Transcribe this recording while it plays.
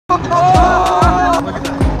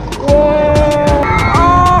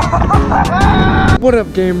What up,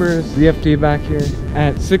 gamers? ZFD back here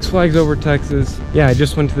at Six Flags Over Texas. Yeah, I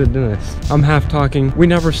just went to the dentist. I'm half talking. We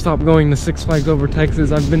never stopped going to Six Flags Over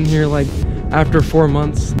Texas. I've been here like after 4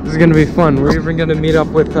 months. This is gonna be fun. We're even gonna meet up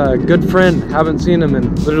with a good friend. Haven't seen him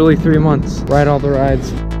in literally 3 months. Ride all the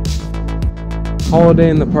rides.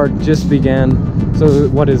 Holiday in the park just began. So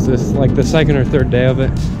what is this? Like the second or third day of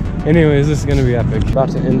it? Anyways, this is gonna be epic.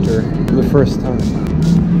 About to enter for the first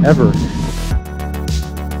time ever.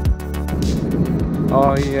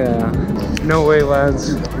 Oh yeah. No way,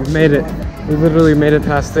 lads. We made it. We literally made it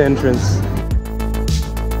past the entrance.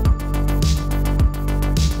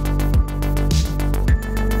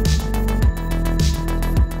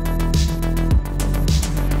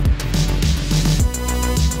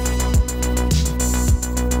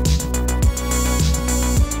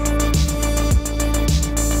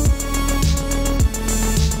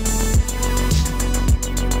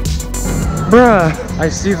 Bruh, I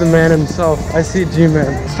see the man himself. I see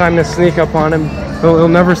G-Man. It's time to sneak up on him. He'll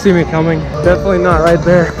never see me coming. Definitely not right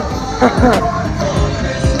there.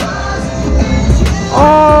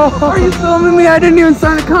 Oh! Are you filming me? I didn't even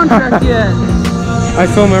sign a contract yet. I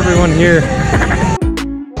film everyone here.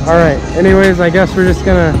 Alright, anyways, I guess we're just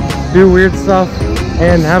gonna do weird stuff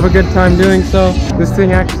and have a good time doing so. This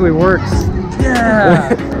thing actually works.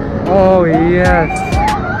 Yeah! Oh, yes.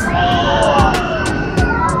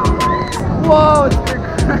 Whoa, it's gonna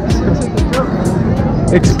crash into the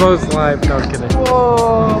door. Exposed live, no I'm kidding.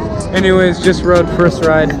 Whoa. Anyways, just rode first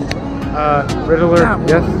ride. Riddler,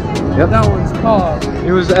 yes. Yep. That one's called.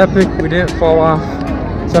 It was epic. We didn't fall off,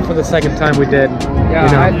 except for the second time we did. Yeah,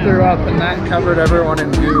 you know. I threw up and that covered everyone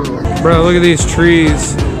in goo. Bro, look at these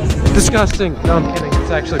trees. Disgusting. No, I'm kidding.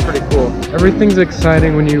 It's actually pretty cool. Everything's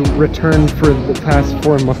exciting when you return for the past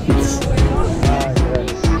 4 months.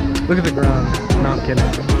 Yes. Look at the ground. No, I'm kidding.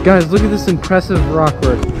 Guys, look at this impressive rock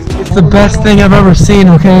work. It's the best thing I've ever seen,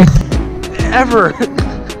 okay? Ever!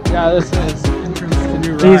 Yeah, this is entrance to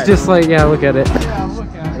new ride. He's just like, yeah, look at it. Yeah, look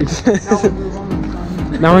at it.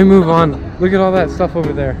 Now we move on. Look at all that stuff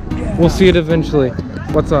over there. We'll see it eventually.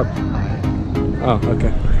 What's up? Oh,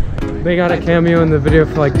 okay. They got a cameo in the video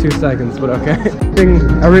for like 2 seconds, but okay.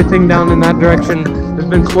 Everything down in that direction has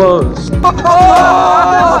been closed.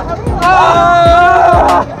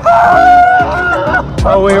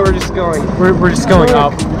 Oh wait, we're just going. We're just going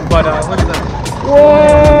up. But look at that. Whoa!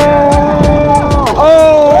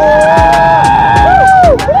 Oh!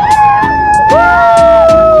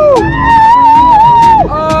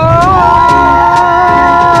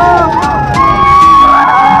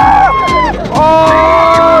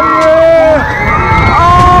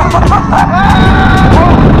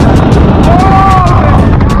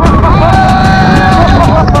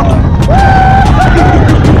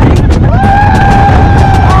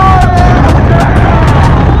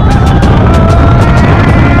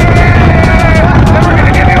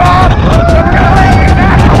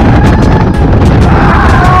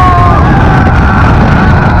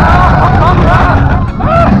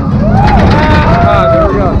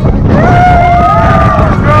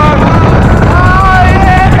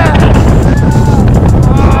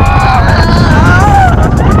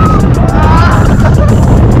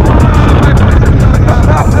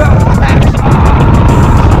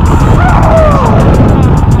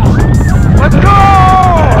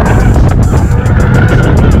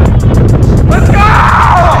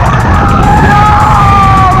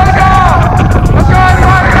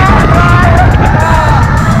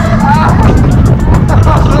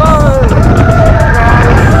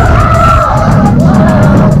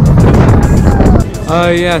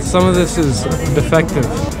 Yeah, some of this is defective.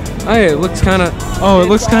 Hey, it looks kind of. Oh, it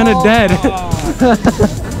looks kind of dead.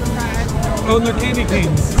 Oh, they're candy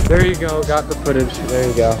canes. There you go. Got the footage. There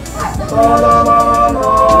you go.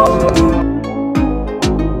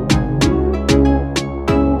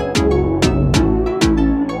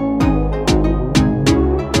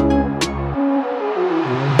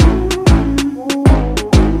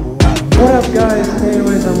 What up, guys?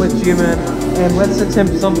 Anyways, I'm with G-Man. And let's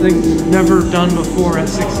attempt something never done before at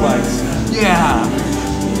Six Flags. Yeah!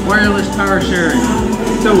 Wireless power sharing.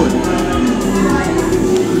 Do it.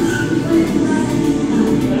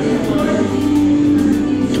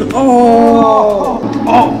 Oh!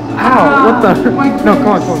 Oh! Ow! What the? No, come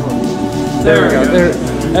on. There we go. There.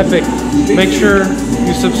 Epic. Make sure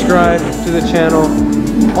you subscribe to the channel.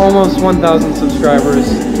 Almost 1,000 subscribers.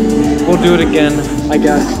 We'll do it again, I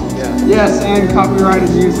guess. Yes, and copyrighted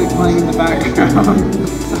music playing in the background.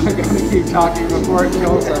 So I gotta keep talking before it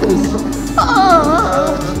kills us.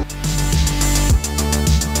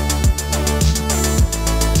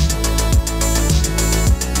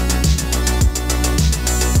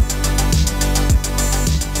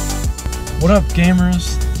 What up,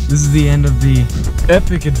 gamers? This is the end of the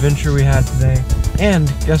epic adventure we had today. And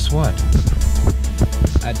guess what?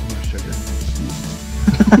 Add too much sugar.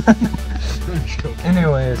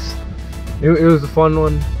 Anyways, it was a fun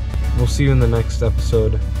one. We'll see you in the next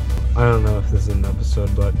episode. I don't know if this is an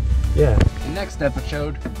episode, but yeah. Next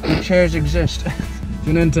episode, the chairs exist.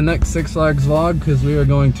 Tune into next Six Flags vlog because we are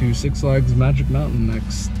going to Six Flags Magic Mountain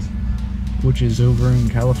next, which is over in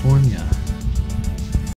California.